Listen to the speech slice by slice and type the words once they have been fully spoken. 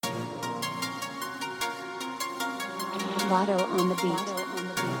Lotto on the beat.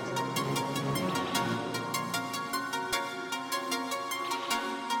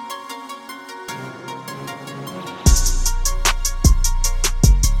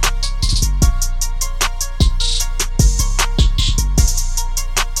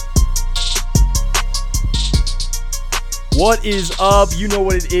 What is up? You know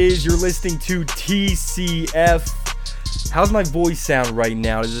what it is. You're listening to TCF. How's my voice sound right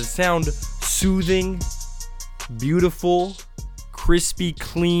now? Does it sound soothing, beautiful, crispy,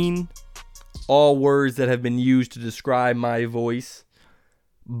 clean? All words that have been used to describe my voice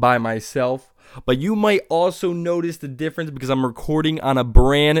by myself. But you might also notice the difference because I'm recording on a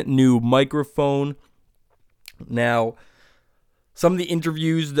brand new microphone. Now, some of the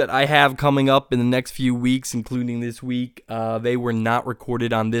interviews that I have coming up in the next few weeks, including this week, they were not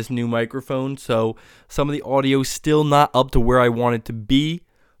recorded on this new microphone. So some of the audio is still not up to where I want it to be.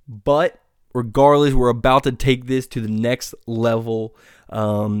 But regardless, we're about to take this to the next level.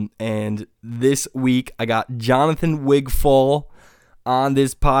 And this week, I got Jonathan Wigfall on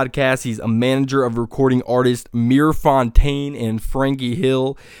this podcast. He's a manager of recording artists Mir Fontaine and Frankie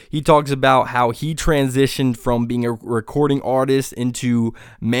Hill. He talks about how he transitioned from being a recording artist into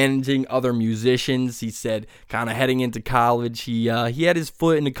managing other musicians. He said kind of heading into college, he had his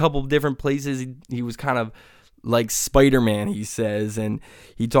foot in a couple of different places. He was kind of like Spider-Man, he says, and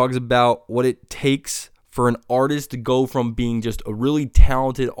he talks about what it takes for an artist to go from being just a really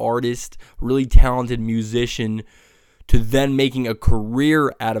talented artist, really talented musician, to then making a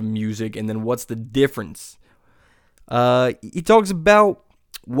career out of music, and then what's the difference. He talks about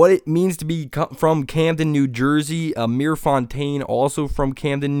what it means to be from Camden, New Jersey. Mir Fontaine, also from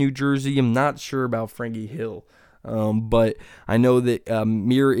Camden, New Jersey. I'm not sure about Frankie Hill, but I know that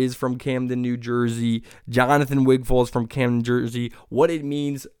Mir is from Camden, New Jersey. Jonathan Wigfall is from Camden, New Jersey. What it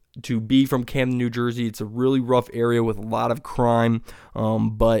means to be from Camden, New Jersey. It's a really rough area with a lot of crime,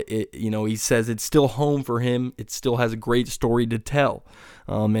 but he says it's still home for him. It still has a great story to tell,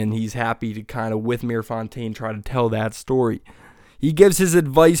 and he's happy to kind of, with Mir Fontaine, try to tell that story. He gives his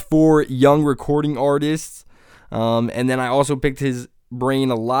advice for young recording artists, and then I also picked his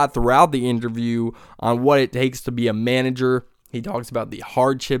brain a lot throughout the interview on what it takes to be a manager. He talks about the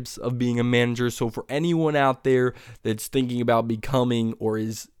hardships of being a manager. So for anyone out there that's thinking about becoming or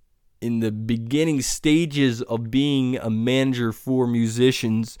is in the beginning stages of being a manager for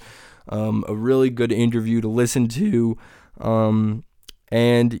musicians, a really good interview to listen to.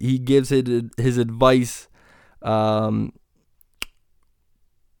 And he gives his advice. He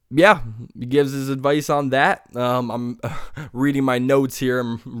gives his advice on that. I'm reading my notes here.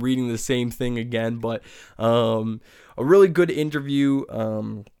 I'm reading the same thing again, but a really good interview.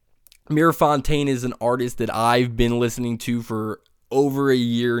 Mir Fontaine is an artist that I've been listening to for over a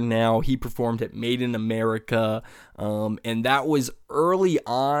year now. He performed at Made in America, and that was early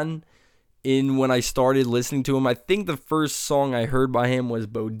on in when I started listening to him. I think the first song I heard by him was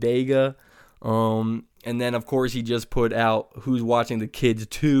Bodega, and then of course he just put out Who's Watching the Kids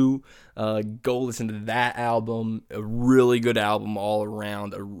 2. Go listen to that album. A really good album all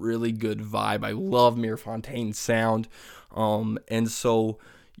around, a really good vibe. I love Mir Fontaine's sound, and so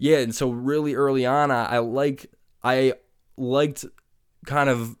really early on I liked kind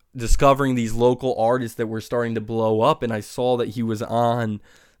of discovering these local artists that were starting to blow up, and I saw that he was on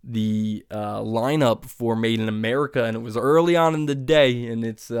the lineup for Made in America, and it was early on in the day, and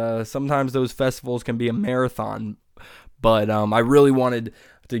it's sometimes those festivals can be a marathon, but I really wanted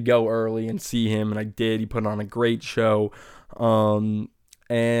to go early and see him, and I did. He put on a great show, and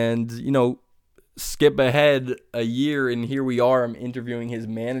skip ahead a year, and here we are. I'm interviewing his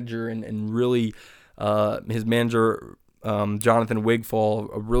manager, and really his manager, Jonathan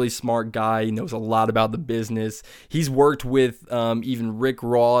Wigfall, a really smart guy. He knows a lot about the business. He's worked with even Rick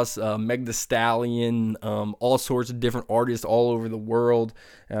Ross, Meg Thee Stallion, all sorts of different artists all over the world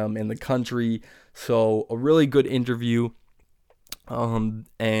and the country. So a really good interview.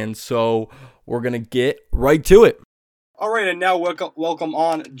 And so we're going to get right to it. All right, and now welcome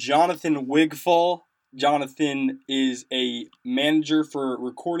on Jonathan Wigfall. Jonathan is a manager for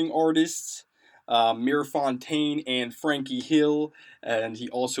recording artists Mir Fontaine and Frankie Hill, and he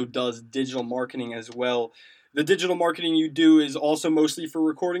also does digital marketing as well. The digital marketing you do is also mostly for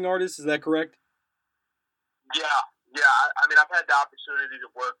recording artists, is that correct? Yeah. I mean, I've had the opportunity to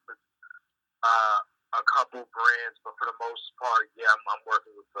work with a couple brands, but for the most part, I'm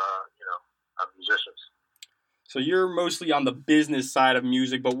working with musicians. So you're mostly on the business side of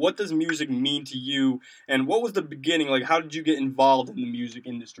music, but what does music mean to you, and what was the beginning? Like, how did you get involved in the music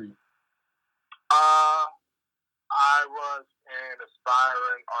industry? I was an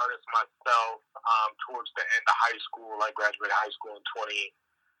aspiring artist myself towards the end of high school. I graduated high school in 2011.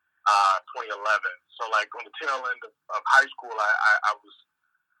 So, like, on the tail end of high school, I was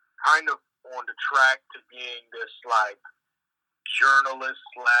kind of on the track to being this, like, journalist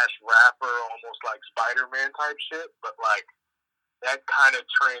slash rapper, almost like Spider-Man type shit. But, like, that kind of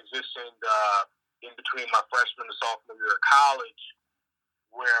transitioned in between my freshman and sophomore year of college,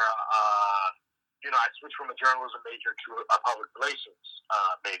 where, I switched from a journalism major to a public relations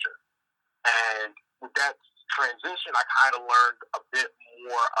major. And with that transition, I kind of learned a bit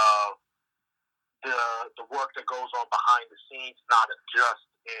more of the work that goes on behind the scenes, not just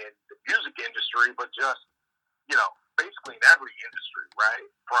in the music industry, but just, basically in every industry, right?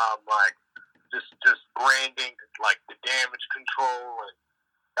 From, like, just branding, like the damage control and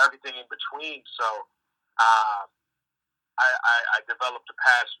everything in between. So I developed a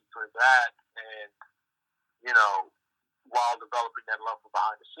passion for that, and while developing that love for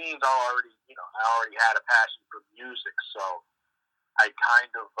behind the scenes, I already had a passion for music. So I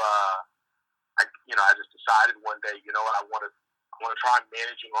kind of I just decided one day, I want to try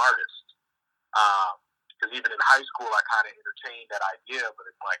managing artists. Because even in high school, I kind of entertained that idea, but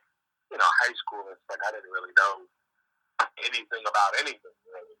it's like, high school, it's like I didn't really know anything about anything,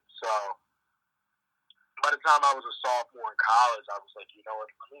 really. So by the time I was a sophomore in college, I was like, you know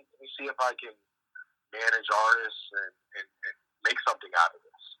what, let me see if I can manage artists and make something out of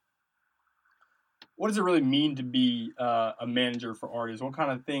this. What does it really mean to be a manager for artists? What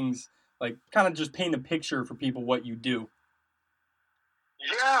kind of things, like, kind of just paint a picture for people what you do?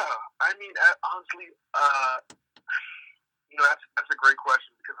 Yeah, I mean, honestly, that's a great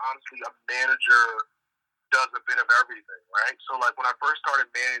question, because honestly, a manager does a bit of everything, right? So, like, when I first started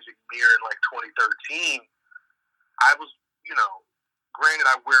managing Mir in, like, 2013, I was, granted,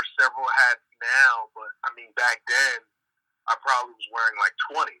 I wear several hats now, but, I mean, back then, I probably was wearing, like,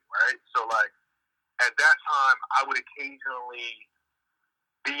 20, right? So, like, at that time, I would occasionally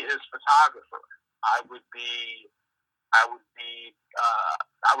be his photographer. I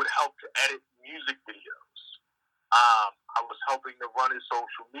would help to edit music videos. I was helping to run his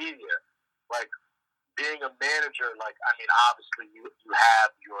social media. Like, being a manager, like, I mean, obviously you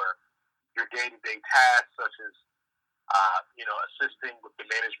have your day-to-day tasks, such as, assisting with the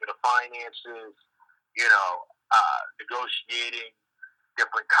management of finances, negotiating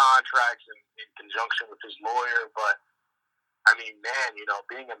different contracts in conjunction with his lawyer. But, I mean, man,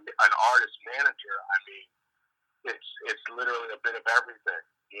 being an artist manager, I mean, it's literally a bit of everything,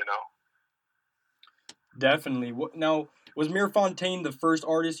 Definitely. Now, was Mir Fontaine the first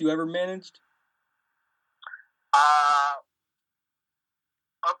artist you ever managed?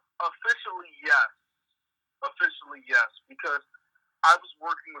 Officially, yes, because I was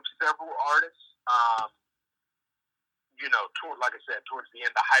working with several artists. Like I said, towards the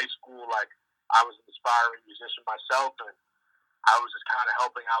end of high school, like, I was an aspiring musician myself, and I was just kind of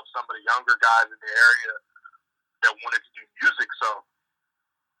helping out some of the younger guys in the area that wanted to do music. So,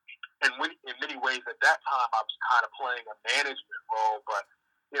 in many ways, at that time, I was kind of playing a management role, but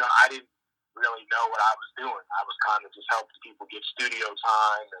I didn't really know what I was doing. I was kind of just helping people get studio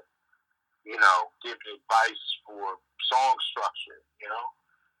time and giving advice for song structure.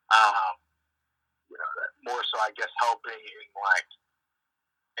 More so, I guess, helping in, like,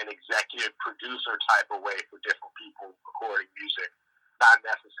 an executive producer type of way for different people recording music, not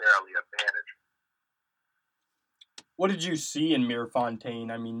necessarily a manager. What did you see in Mir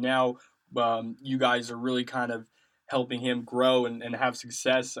Fontaine? I mean, now you guys are really kind of helping him grow and have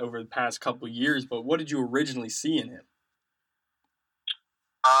success over the past couple of years, but what did you originally see in him?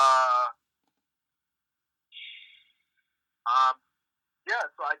 Yeah,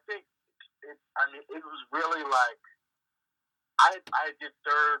 so I think it was really like I did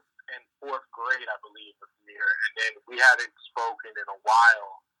third and fourth grade, I believe, with Mir, and then we hadn't spoken in a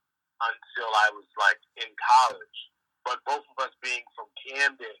while until I was, like, in college. But both of us being from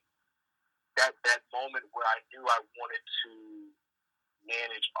Camden, that moment where I knew I wanted to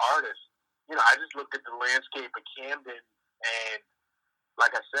manage artists, I just looked at the landscape of Camden, and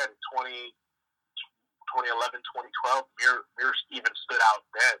like I said, in 2011, 2012, Mir even stood out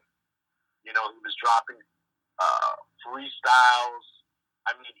then. He was dropping freestyles.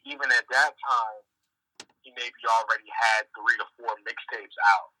 I mean, even at that time, he maybe already had 3 to 4 mixtapes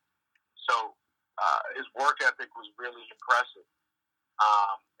out. So his work ethic was really impressive,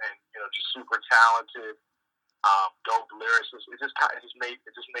 and just super talented, dope lyricist. It just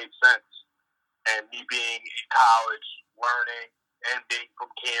made sense. And me being in college, learning, and being from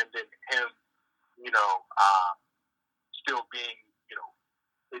Camden, him, still being,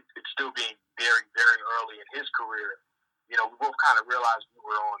 it's still being very, very early in his career. We both kind of realized we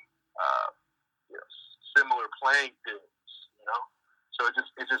we're on similar playing fields, So it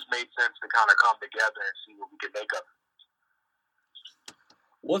just made sense to kind of come together and see what we could make of it.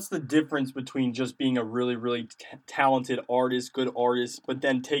 What's the difference between just being a really, really talented artist, good artist, but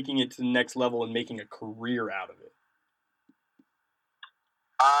then taking it to the next level and making a career out of it?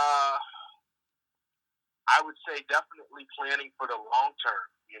 I would say definitely planning for the long term.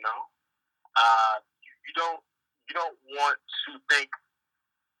 You don't want to think,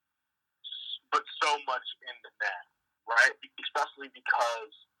 but so much in the now, right? Especially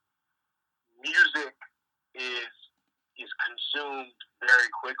because music is consumed very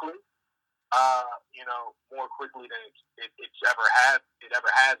quickly. More quickly than it ever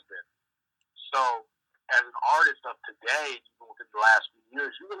has been. So, as an artist of today, even within the last few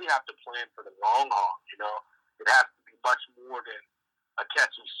years, you really have to plan for the long haul. It has to be much more than a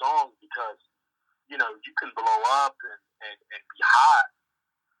catchy song because you can blow up and be hot,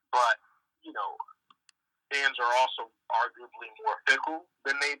 but fans are also arguably more fickle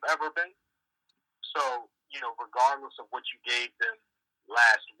than they've ever been. So, regardless of what you gave them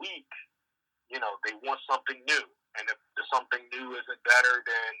last week, they want something new. And if the something new isn't better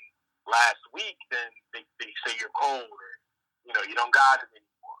than last week, then they say you're cold or, you don't got it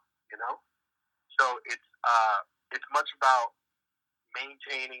anymore, So it's much about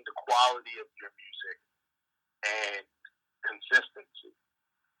maintaining the quality of your music and consistency,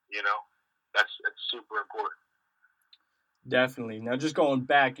 That's super important. Definitely. Now, just going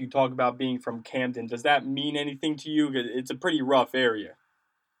back, you talk about being from Camden. Does that mean anything to you? It's a pretty rough area.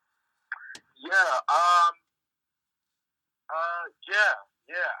 Yeah.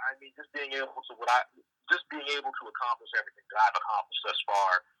 I mean, just being able to accomplish everything that I've accomplished thus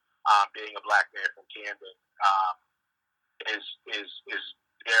far, being a black man from Camden, is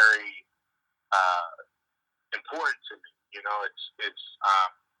very important to me.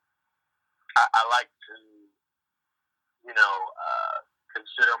 I like to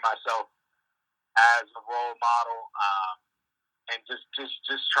consider myself as a role model, and just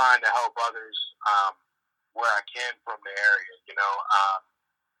trying to help others where I can from the area,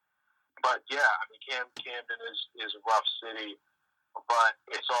 But yeah, I mean, Camden is a rough city, but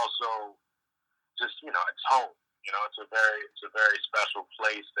it's also just it's home. It's a very special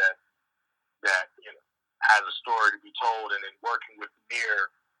place that has a story to be told, and in working with Mir,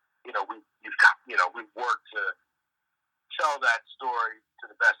 we've worked to tell that story to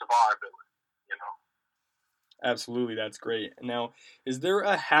the best of our ability. Absolutely, that's great. Now, is there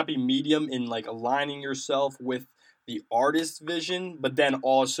a happy medium in like aligning yourself with the artist's vision, but then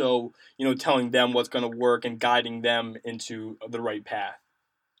also, telling them what's going to work and guiding them into the right path?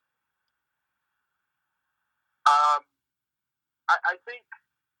 I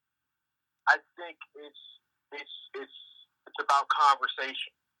think it's about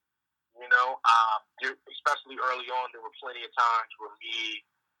conversation. Especially early on, there were plenty of times where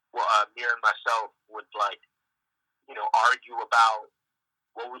Mir and myself would argue about,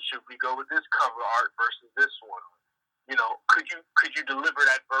 should we go with this cover art versus this one? Could you deliver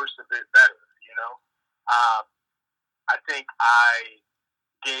that verse a bit better? I think I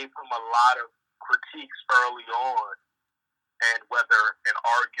gave him a lot of critiques early on, and whether an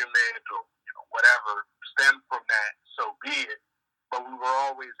argument or whatever stemmed from that, so be it. But we were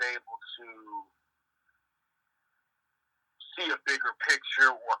always able to see a bigger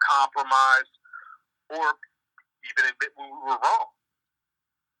picture or compromise, or even admit when we were wrong.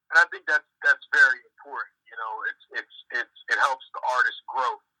 And I think that's very important. It helps the artist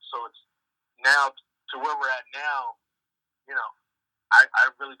grow. So it's now to where we're at now.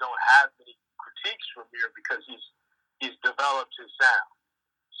 I really don't have many critiques from Mir because he's developed his sound.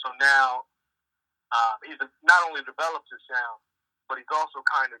 So now he's not only developed his sound, but he's also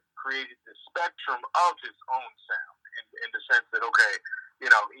kind of created this spectrum of his own sound in the sense that, okay, he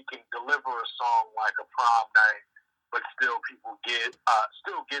can deliver a song like a prom night, but still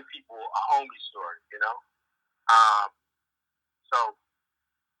give people a homie story, So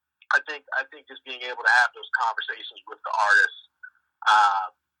I think just being able to have those conversations with the artists,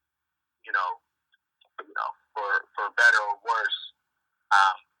 for better or worse,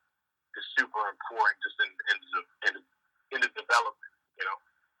 is super important just in the development,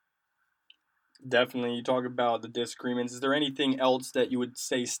 Definitely. You talk about the disagreements. Is there anything else that you would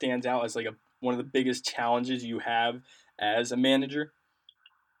say stands out as like one of the biggest challenges you have as a manager?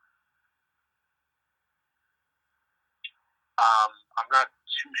 I'm not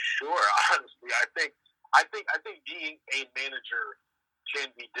too sure, honestly. I think being a manager can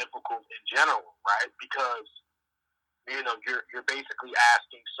be difficult in general, right? Because you're basically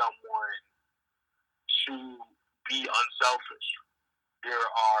asking someone to be unselfish, there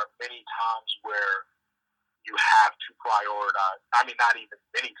are many times where you have to prioritize. I mean, not even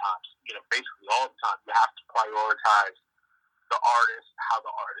many times. Basically all the time, you have to prioritize the artist, how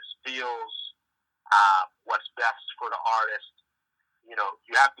the artist feels, what's best for the artist.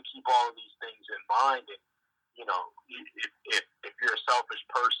 You have to keep all of these things in mind. And if you're a selfish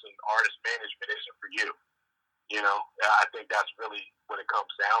person, artist management isn't for you. I think that's really what it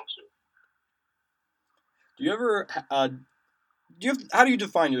comes down to. Do you ever? How do you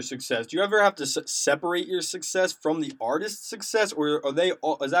define your success? Do you ever have to separate your success from the artist's success, or are they?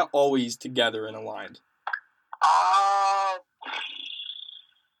 Is that always together and aligned?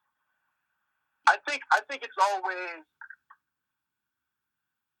 I think it's always.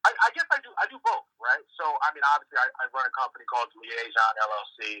 I guess I do both, right? So I mean, obviously, I run a company called Liaison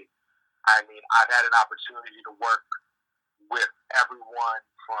LLC. I mean, I've had an opportunity to work with everyone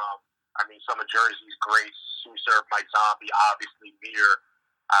from, some of Jersey's greats, Sue Surf, Mike Zombie, obviously Mir,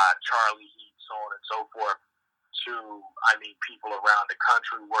 Charlie Heat, so on and so forth, to, people around the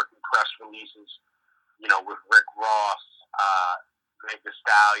country working press releases, with Rick Ross, Meg Thee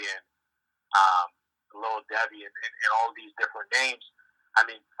Stallion, Lil Debbie, and all these different names.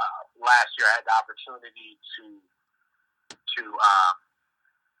 Last year I had the opportunity to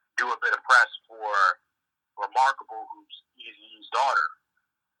do a bit of press for Remarkable, who's Eazy-E's daughter.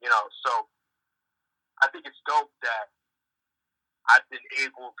 So I think it's dope that I've been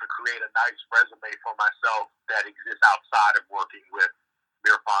able to create a nice resume for myself that exists outside of working with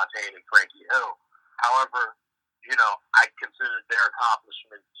Mir Fontaine and Frankie Hill. However, I consider their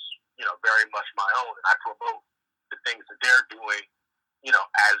accomplishments, very much my own, and I promote the things that they're doing,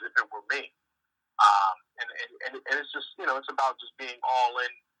 as if it were me. And it's just, it's about just being all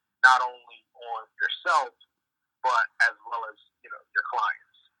in, not only on yourself, but as well as, your clients.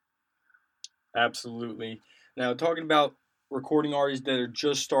 Absolutely. Now, talking about recording artists that are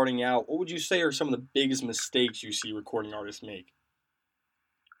just starting out, what would you say are some of the biggest mistakes you see recording artists make?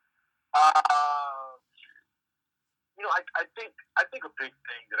 I think a big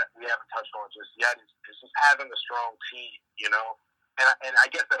thing that we haven't touched on just yet is just having a strong team, and I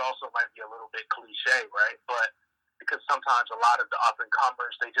guess that also might be a little bit cliche, right? But because sometimes a lot of the up and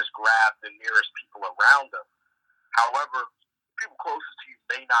comers, they just grab the nearest people around them. However, people closest to you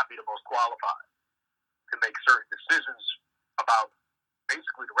may not be the most qualified to make certain decisions about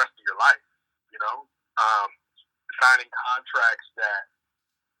basically the rest of your life, signing contracts that,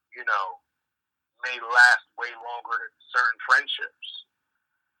 may last way longer than certain friendships.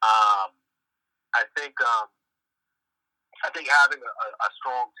 I think having a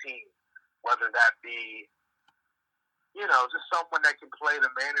strong team, whether that be, just someone that can play the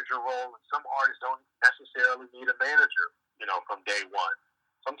manager role, and some artists don't necessarily need a manager, from day one.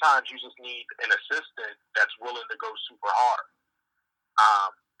 Sometimes you just need an assistant that's willing to go super hard,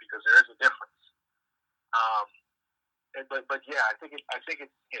 because there is a difference. But yeah, I think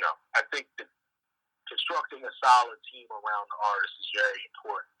that constructing a solid team around the artist is very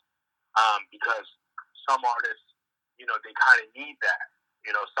important, because some artists, they kind of need that.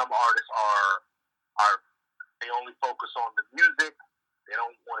 Some artists are they only focus on the music. They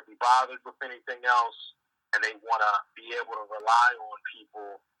don't want to be bothered with anything else, and they want to be able to rely on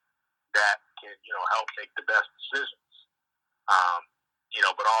people that can, help make the best decisions.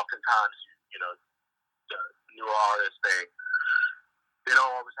 But oftentimes, the newer artists, they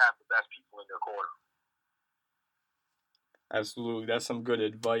don't always have the best people in their corner. Absolutely, that's some good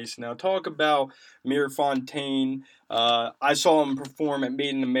advice. Now, talk about Mir Fontaine. I saw him perform at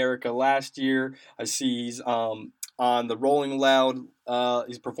Made in America last year. I see he's on the Rolling Loud.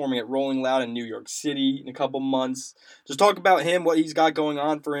 He's performing at Rolling Loud in New York City in a couple months. Just talk about him, what he's got going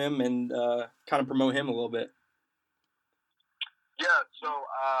on for him, and kind of promote him a little bit. Yeah, so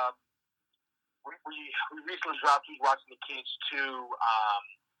we recently dropped Who's Watching the Kids 2,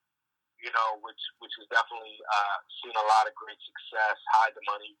 which has definitely seen a lot of great success. Hide the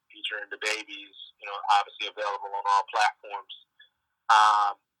Money featuring the Babies, obviously available on all platforms.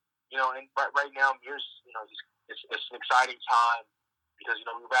 And right now, Mir's, it's an exciting time because,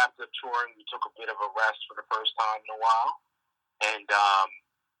 we wrapped up touring. We took a bit of a rest for the first time in a while. And,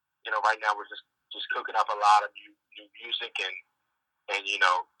 right now we're just cooking up a lot of new music and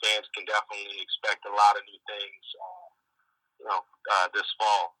fans can definitely expect a lot of new things, this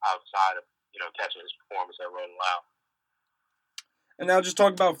fall outside of, catching his performance at Rolling Loud. And now just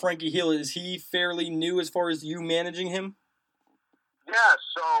talk about Frankie Hill. Is he fairly new as far as you managing him? Yeah,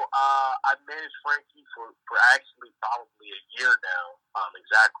 so I've managed Frankie for actually probably a year now,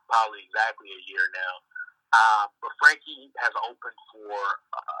 exactly a year now. But Frankie has opened for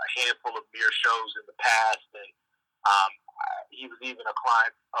a handful of Mir shows in the past, and He was even a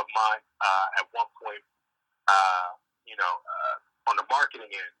client of mine at one point, on the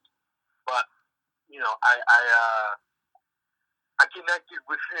marketing end. But I connected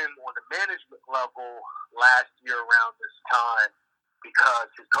with him on the management level last year around this time because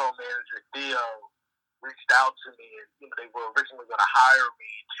his co-manager Theo reached out to me, and they were originally going to hire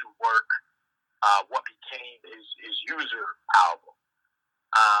me to work what became his user album.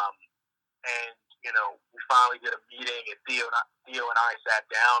 And we finally did a meeting, and Theo and I sat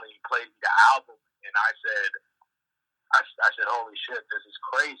down, and he played me the album, and I said, holy shit, this is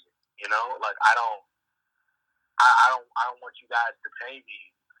crazy. Like I don't want you guys to pay me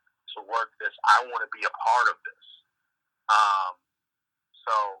to work this. I want to be a part of this.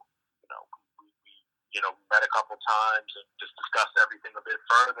 So we met a couple times and just discussed everything a bit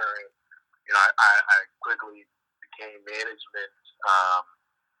further, and I quickly became management.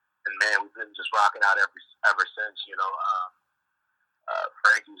 And man, we've been just rocking out ever since.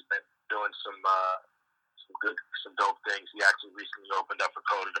 Frankie's been doing some dope things. He actually recently opened up for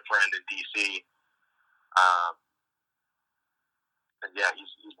Code a Friend in DC. And yeah,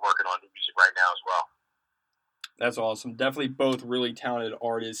 he's working on new music right now as well. That's awesome. Definitely both really talented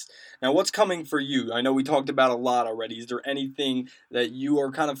artists. Now, what's coming for you? I know we talked about a lot already. Is there anything that you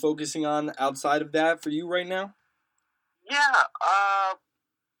are kind of focusing on outside of that for you right now? Yeah.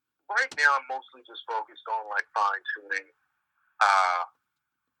 Right now, I'm mostly just focused on like fine tuning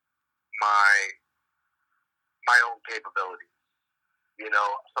my own capabilities.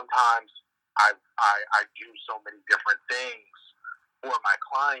 Sometimes I do so many different things for my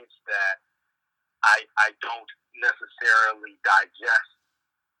clients that I don't necessarily digest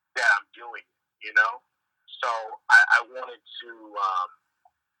that I'm doing, So I wanted to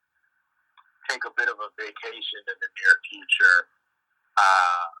take a bit of a vacation in the near future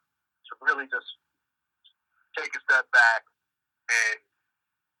to really just take a step back and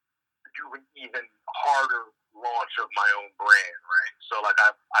do an even harder launch of my own brand, right? So like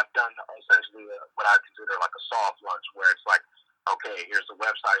I've done essentially what I consider like a soft launch, where it's like, okay, here's the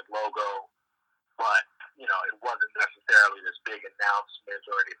website logo, but it wasn't necessarily this big announcement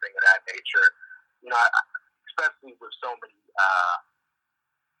or anything of that nature. Especially with so many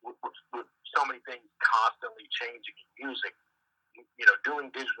with so many things constantly changing in music,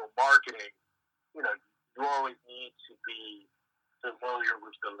 doing digital marketing, you always need to be familiar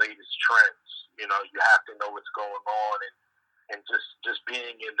with the latest trends. You have to know what's going on and just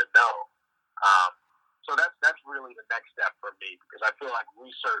being in the know. So that's really the next step for me, because I feel like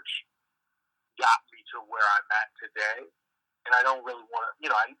research got me to where I'm at today, and I don't really want to.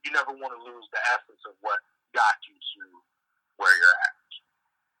 You never want to lose the essence of what got you to where you're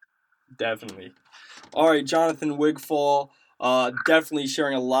at. Definitely. All right, Jonathan Wigfall. Definitely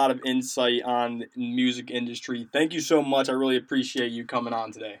sharing a lot of insight on the music industry. Thank you so much. I really appreciate you coming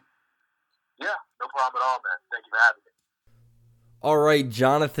on today. Yeah, no problem at all, man. Thank you for having me. All right,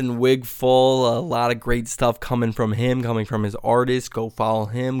 Jonathan Wigfall. A lot of great stuff coming from him, coming from his artists. Go follow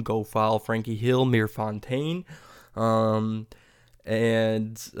him. Go follow Frankie Hill, Mir Fontaine. Now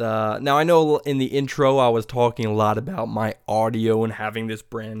I know in the intro I was talking a lot about my audio and having this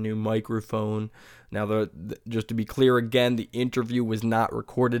brand new microphone. Now, just to be clear again, the interview was not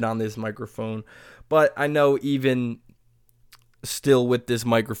recorded on this microphone, but I know even still with this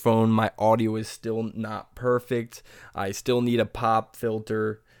microphone, my audio is still not perfect. I still need a pop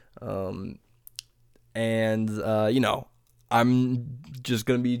filter, I'm just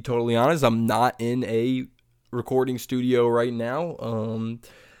going to be totally honest, I'm not in a recording studio right now,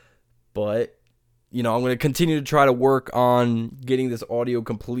 but I'm going to continue to try to work on getting this audio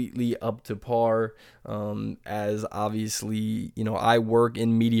completely up to par, as obviously, I work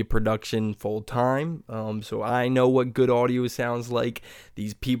in media production full time, so I know what good audio sounds like.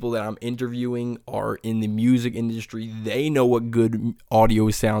 These people that I'm interviewing are in the music industry. They know what good audio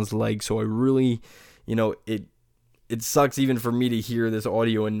sounds like, so I really, it sucks even for me to hear this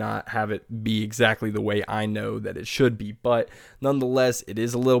audio and not have it be exactly the way I know that it should be, but nonetheless, it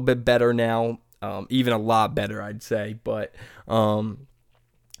is a little bit better now. Even a lot better, I'd say, but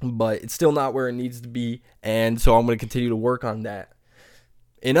it's still not where it needs to be, and so I'm going to continue to work on that.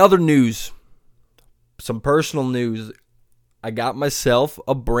 In other news, some personal news, I got myself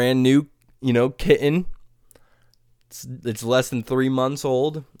a brand new, kitten. It's less than 3 months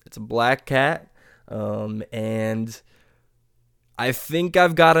old. It's a black cat, and I think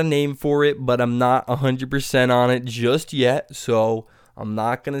I've got a name for it, but I'm not 100% on it just yet, so I'm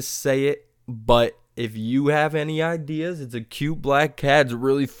not going to say it. But if you have any ideas, it's a cute black cat. It's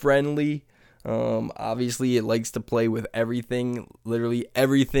really friendly. Obviously, it likes to play with everything. Literally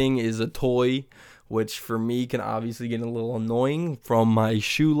everything is a toy which for me can obviously get a little annoying, from my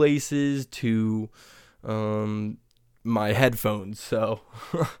shoelaces to my headphones. So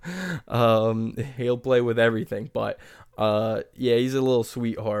he'll play with everything. But yeah, he's a little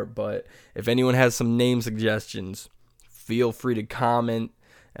sweetheart. But if anyone has some name suggestions, feel free to comment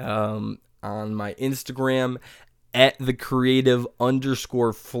on my Instagram at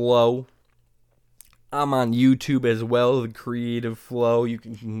 @thecreative_flow. I'm on YouTube as well, The Creative Flow. You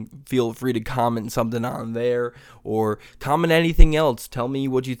can feel free to comment something on there, or comment anything else. Tell me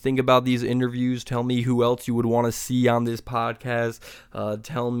what you think about these interviews. Tell me who else you would want to see on this podcast.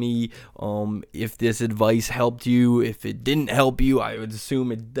 Tell me if this advice helped you. If it didn't help you, I would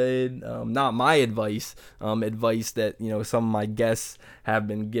assume it did. Not my advice, advice that some of my guests have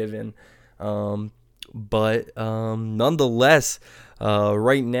been given. But nonetheless,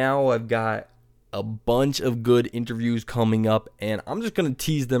 right now I've got a bunch of good interviews coming up, and I'm just going to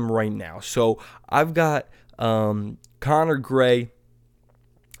tease them right now. So I've got Connor Gray.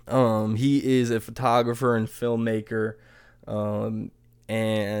 He is a photographer and filmmaker,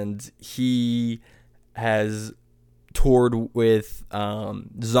 and he has toured with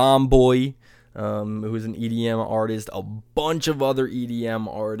Zomboy, who's an EDM artist, a bunch of other EDM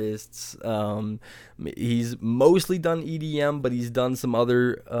artists. He's mostly done EDM, but he's done some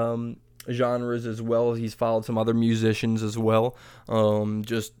other genres as well. He's followed some other musicians as well.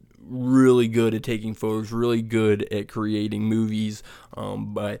 Just really good at taking photos, really good at creating movies.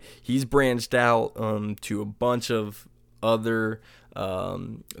 But he's branched out to a bunch of other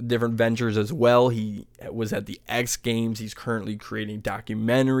different ventures as well. He was at the X Games. He's currently creating a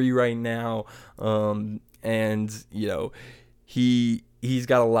documentary right now. And he's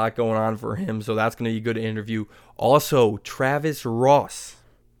got a lot going on for him, so that's going to be a good interview. Also, Travis Ross,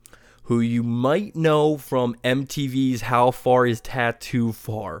 who you might know from MTV's How Far Is Tattoo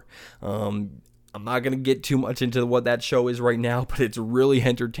Far. I'm not going to get too much into what that show is right now, but it's really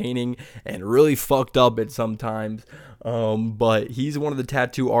entertaining and really fucked up at sometimes. But he's one of the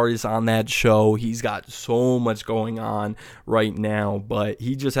tattoo artists on that show. He's got so much going on right now, but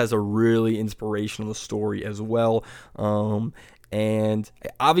he just has a really inspirational story as well. And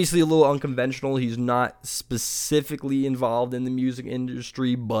obviously a little unconventional. He's not specifically involved in the music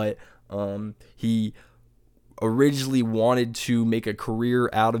industry, but he originally wanted to make a career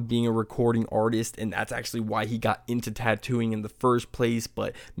out of being a recording artist, and that's actually why he got into tattooing in the first place.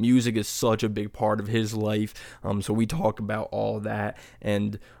 But music is such a big part of his life, so we talk about all that,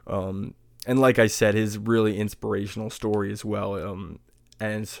 and like I said, his really inspirational story as well.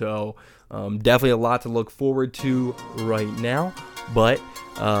 And so definitely a lot to look forward to right now. But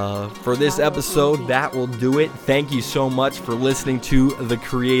for this episode, that will do it. Thank you so much for listening to The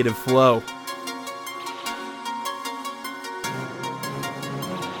Creative Flow.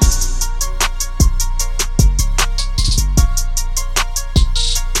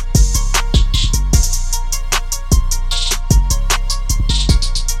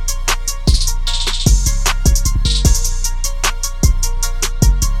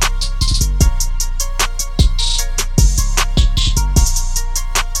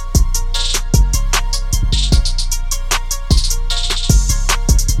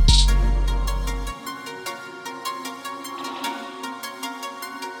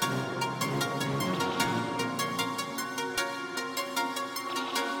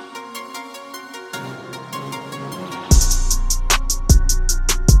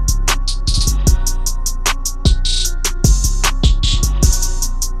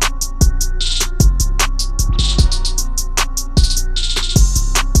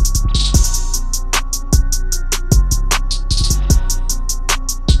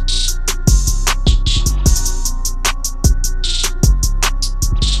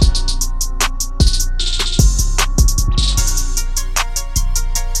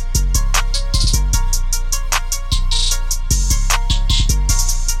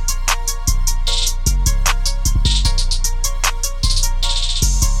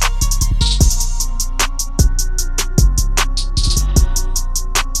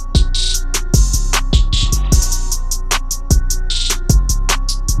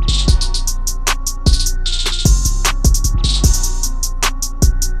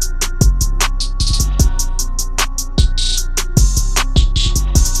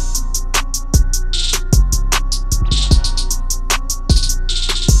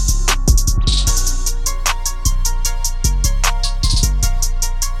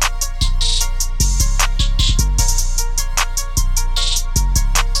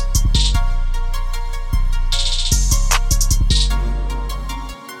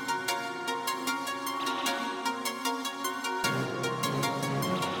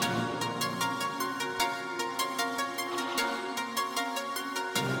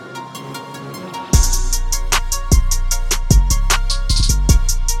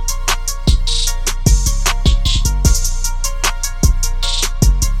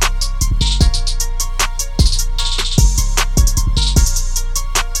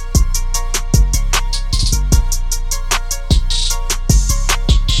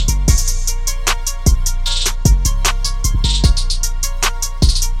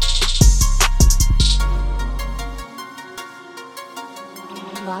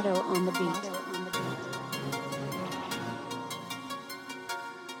 Otto on the beat.